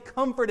 They'll be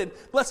comforted.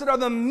 Blessed are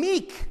the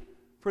meek,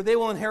 for they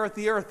will inherit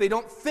the earth. They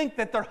don't think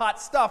that they're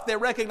hot stuff. They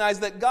recognize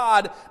that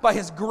God, by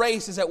His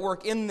grace, is at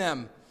work in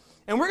them.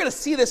 And we're going to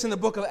see this in the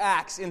book of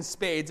Acts in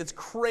spades. It's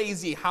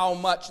crazy how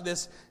much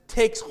this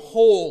takes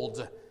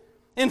hold.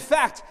 In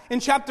fact, in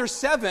chapter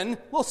 7,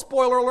 little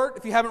spoiler alert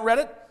if you haven't read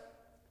it,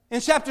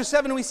 in chapter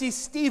 7 we see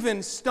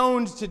Stephen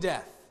stoned to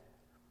death.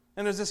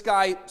 And there's this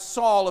guy,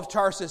 Saul of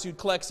Tarsus, who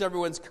collects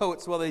everyone's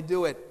coats while they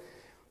do it.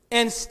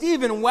 And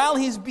Stephen, while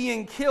he's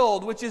being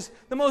killed, which is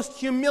the most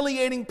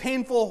humiliating,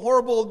 painful,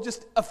 horrible,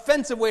 just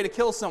offensive way to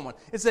kill someone.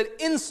 It's an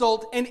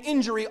insult and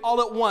injury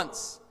all at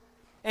once.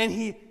 And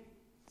he,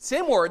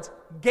 same words,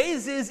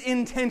 gazes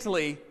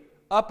intently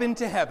up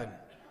into heaven.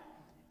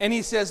 And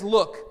he says,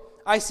 look,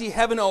 I see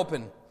heaven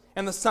open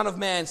and the Son of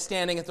Man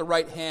standing at the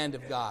right hand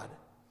of God.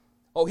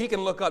 Oh, he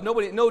can look up.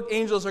 No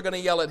angels are going to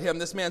yell at him.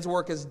 This man's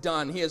work is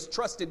done. He has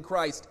trusted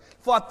Christ,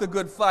 fought the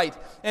good fight,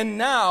 and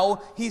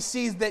now he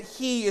sees that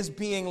he is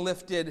being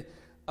lifted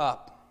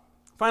up.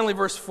 Finally,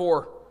 verse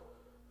 4.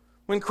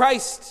 When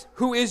Christ,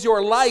 who is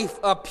your life,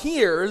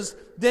 appears,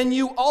 then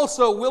you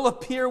also will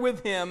appear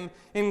with him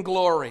in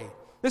glory.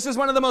 This is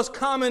one of the most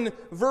common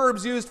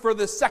verbs used for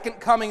the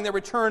second coming, the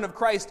return of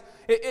Christ.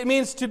 It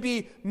means to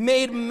be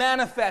made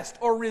manifest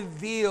or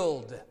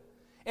revealed.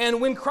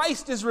 And when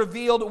Christ is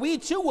revealed, we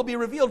too will be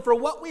revealed for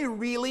what we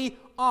really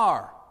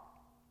are.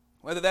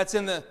 Whether that's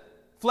in the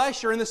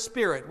flesh or in the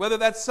spirit. Whether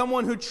that's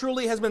someone who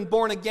truly has been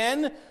born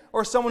again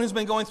or someone who's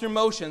been going through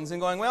motions and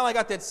going, well, I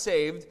got that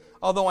saved,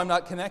 although I'm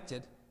not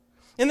connected.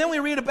 And then we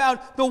read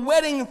about the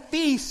wedding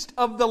feast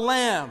of the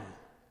Lamb.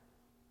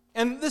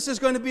 And this is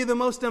going to be the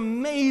most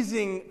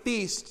amazing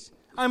feast.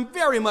 I'm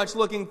very much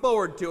looking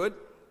forward to it.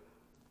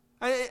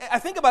 I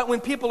think about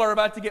when people are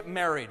about to get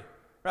married,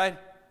 right?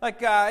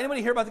 Like,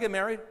 anybody here about to get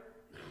married?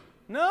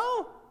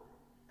 No?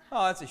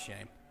 Oh, that's a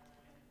shame.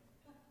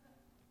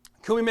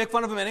 Can we make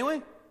fun of them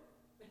anyway?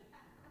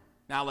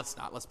 Now, let's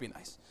not. Let's be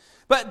nice.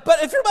 But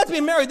if you're about to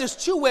be married, there's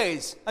two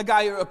ways a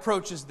guy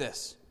approaches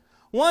this.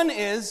 One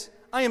is,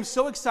 I am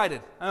so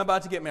excited. I'm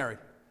about to get married.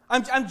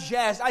 I'm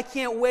jazzed. I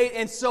can't wait,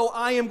 and so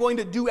I am going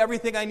to do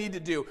everything I need to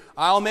do.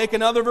 I'll make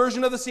another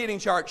version of the seating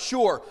chart,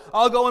 sure.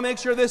 I'll go and make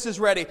sure this is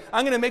ready.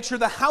 I'm going to make sure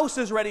the house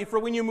is ready for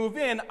when you move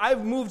in.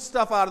 I've moved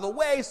stuff out of the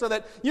way so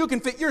that you can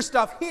fit your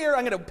stuff here.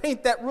 I'm going to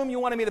paint that room you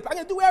wanted me to. I'm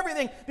going to do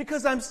everything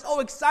because I'm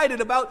so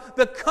excited about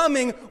the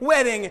coming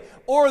wedding.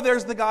 Or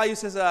there's the guy who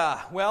says,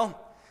 well,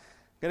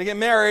 going to get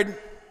married.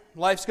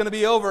 Life's going to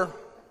be over.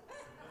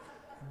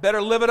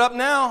 Better live it up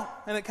now.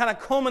 And it kind of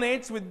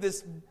culminates with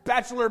this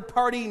bachelor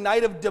party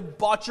night of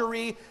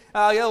debauchery.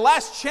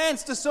 Last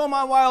chance to sow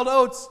my wild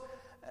oats.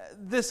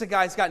 This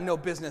guy's got no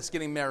business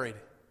getting married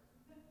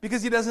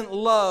because he doesn't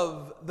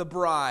love the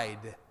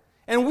bride.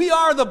 And we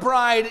are the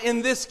bride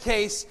in this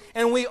case,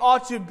 and we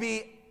ought to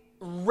be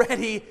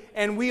ready,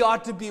 and we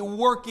ought to be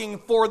working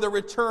for the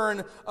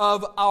return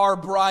of our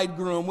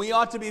bridegroom. We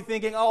ought to be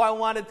thinking, oh, I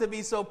want it to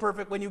be so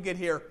perfect when you get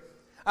here.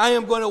 I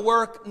am going to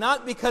work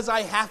not because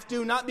I have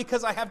to, not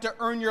because I have to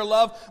earn your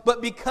love,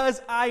 but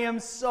because I am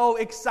so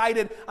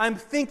excited. I'm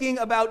thinking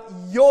about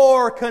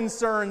your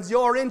concerns,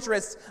 your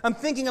interests. I'm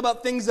thinking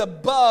about things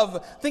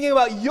above, thinking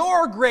about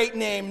your great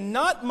name,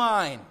 not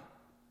mine.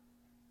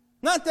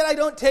 Not that I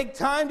don't take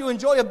time to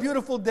enjoy a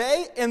beautiful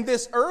day in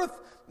this earth,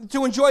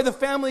 to enjoy the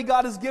family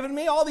God has given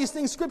me. All these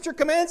things Scripture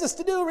commands us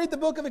to do. Read the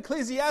book of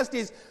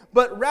Ecclesiastes.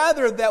 But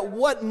rather that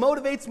what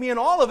motivates me in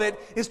all of it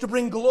is to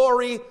bring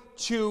glory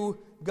to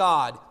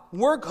God.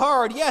 Work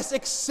hard, yes,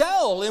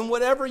 excel in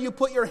whatever you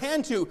put your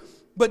hand to,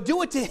 but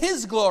do it to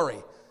His glory,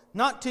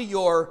 not to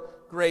your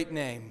great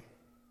name.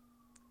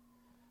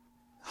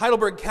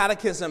 Heidelberg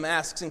Catechism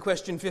asks in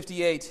question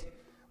 58,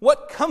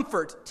 what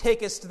comfort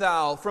takest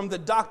thou from the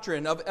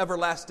doctrine of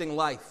everlasting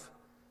life?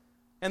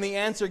 And the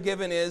answer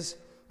given is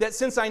that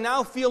since I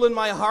now feel in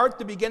my heart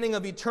the beginning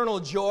of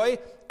eternal joy,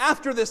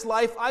 after this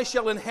life I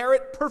shall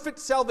inherit perfect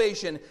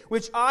salvation,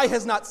 which eye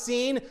has not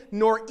seen,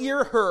 nor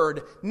ear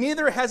heard,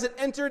 neither has it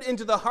entered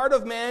into the heart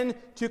of man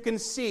to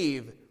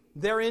conceive,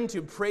 therein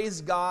to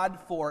praise God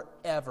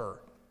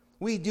forever.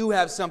 We do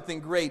have something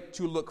great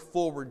to look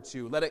forward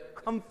to. Let it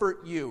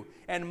comfort you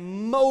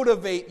and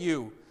motivate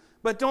you.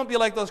 But don't be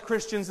like those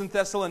Christians in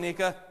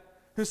Thessalonica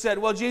who said,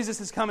 well, Jesus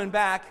is coming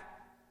back,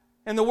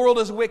 and the world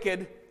is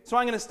wicked, so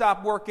I'm going to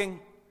stop working.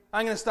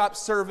 I'm going to stop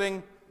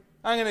serving.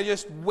 I'm going to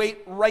just wait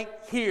right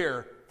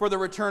here for the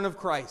return of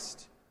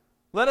Christ.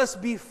 Let us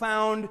be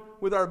found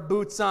with our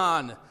boots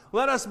on.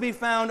 Let us be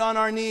found on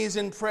our knees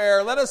in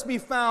prayer. Let us be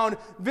found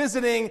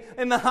visiting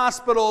in the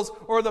hospitals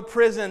or the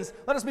prisons.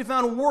 Let us be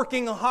found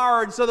working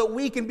hard so that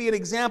we can be an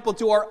example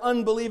to our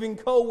unbelieving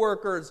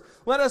co-workers.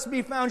 Let us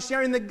be found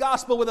sharing the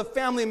gospel with a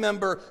family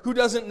member who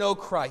doesn't know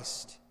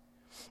Christ.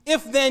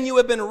 If then you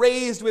have been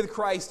raised with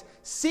Christ,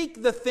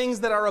 seek the things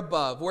that are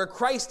above, where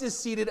Christ is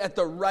seated at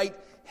the right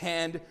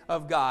hand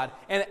of God.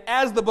 And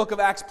as the book of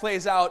Acts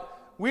plays out,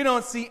 we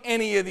don't see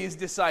any of these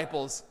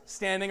disciples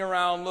standing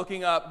around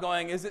looking up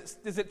going, is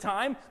it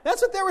time?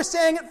 That's what they were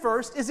saying at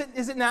first. Is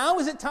it now?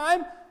 Is it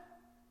time?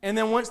 And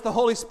then once the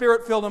Holy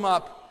Spirit filled them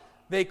up,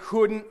 they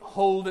couldn't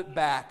hold it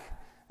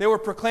back. They were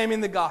proclaiming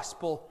the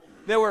gospel.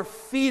 They were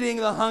feeding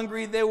the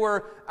hungry. They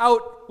were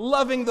out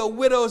loving the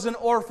widows and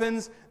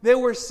orphans. They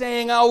were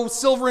saying, oh,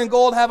 silver and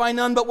gold have I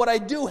none, but what I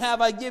do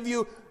have I give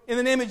you. In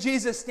the name of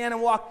Jesus, stand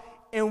and walk.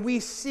 And we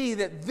see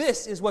that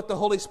this is what the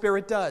Holy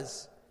Spirit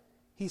does.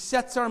 He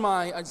sets our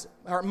minds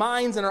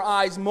and our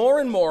eyes more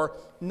and more,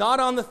 not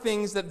on the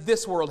things that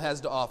this world has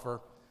to offer,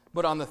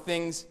 but on the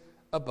things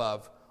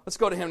above. Let's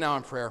go to Him now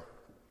in prayer.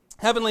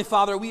 Heavenly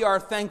Father, we are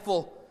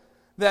thankful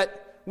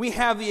that we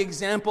have the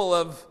example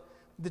of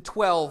the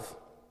 12.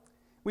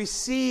 We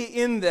see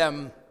in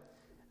them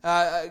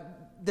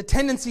the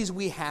tendencies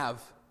we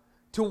have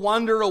to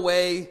wander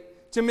away,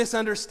 to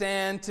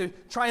misunderstand, to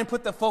try and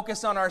put the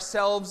focus on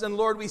ourselves. And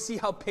Lord, we see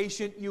how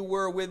patient you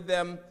were with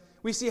them.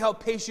 We see how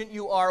patient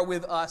you are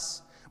with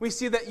us. We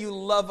see that you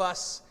love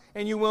us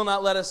and you will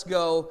not let us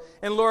go.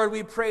 And Lord,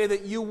 we pray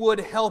that you would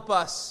help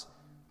us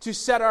to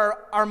set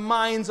our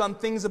minds on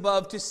things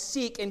above, to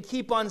seek and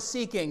keep on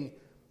seeking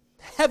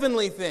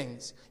heavenly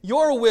things,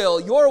 your will,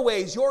 your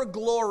ways, your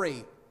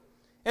glory.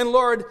 And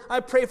Lord, I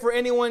pray for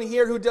anyone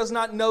here who does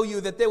not know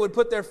you, that they would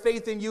put their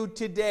faith in you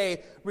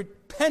today,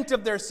 repent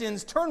of their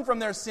sins, turn from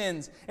their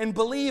sins, and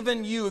believe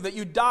in you, that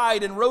you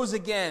died and rose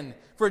again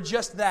for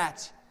just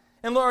that.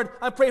 And Lord,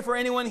 I pray for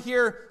anyone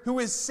here who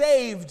is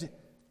saved,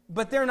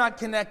 but they're not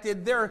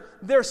connected.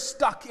 They're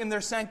stuck in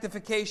their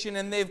sanctification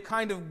and they've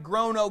kind of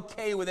grown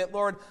okay with it.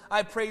 Lord,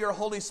 I pray your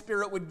Holy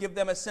Spirit would give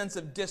them a sense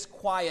of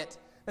disquiet,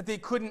 that they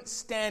couldn't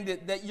stand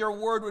it, that your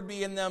word would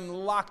be in them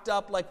locked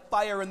up like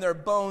fire in their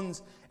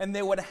bones, and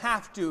they would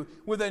have to,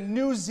 with a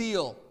new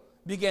zeal,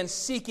 begin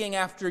seeking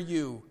after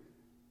you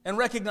and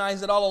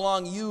recognize that all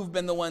along you've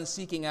been the one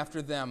seeking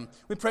after them.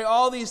 We pray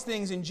all these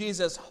things in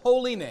Jesus'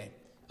 holy name.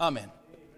 Amen.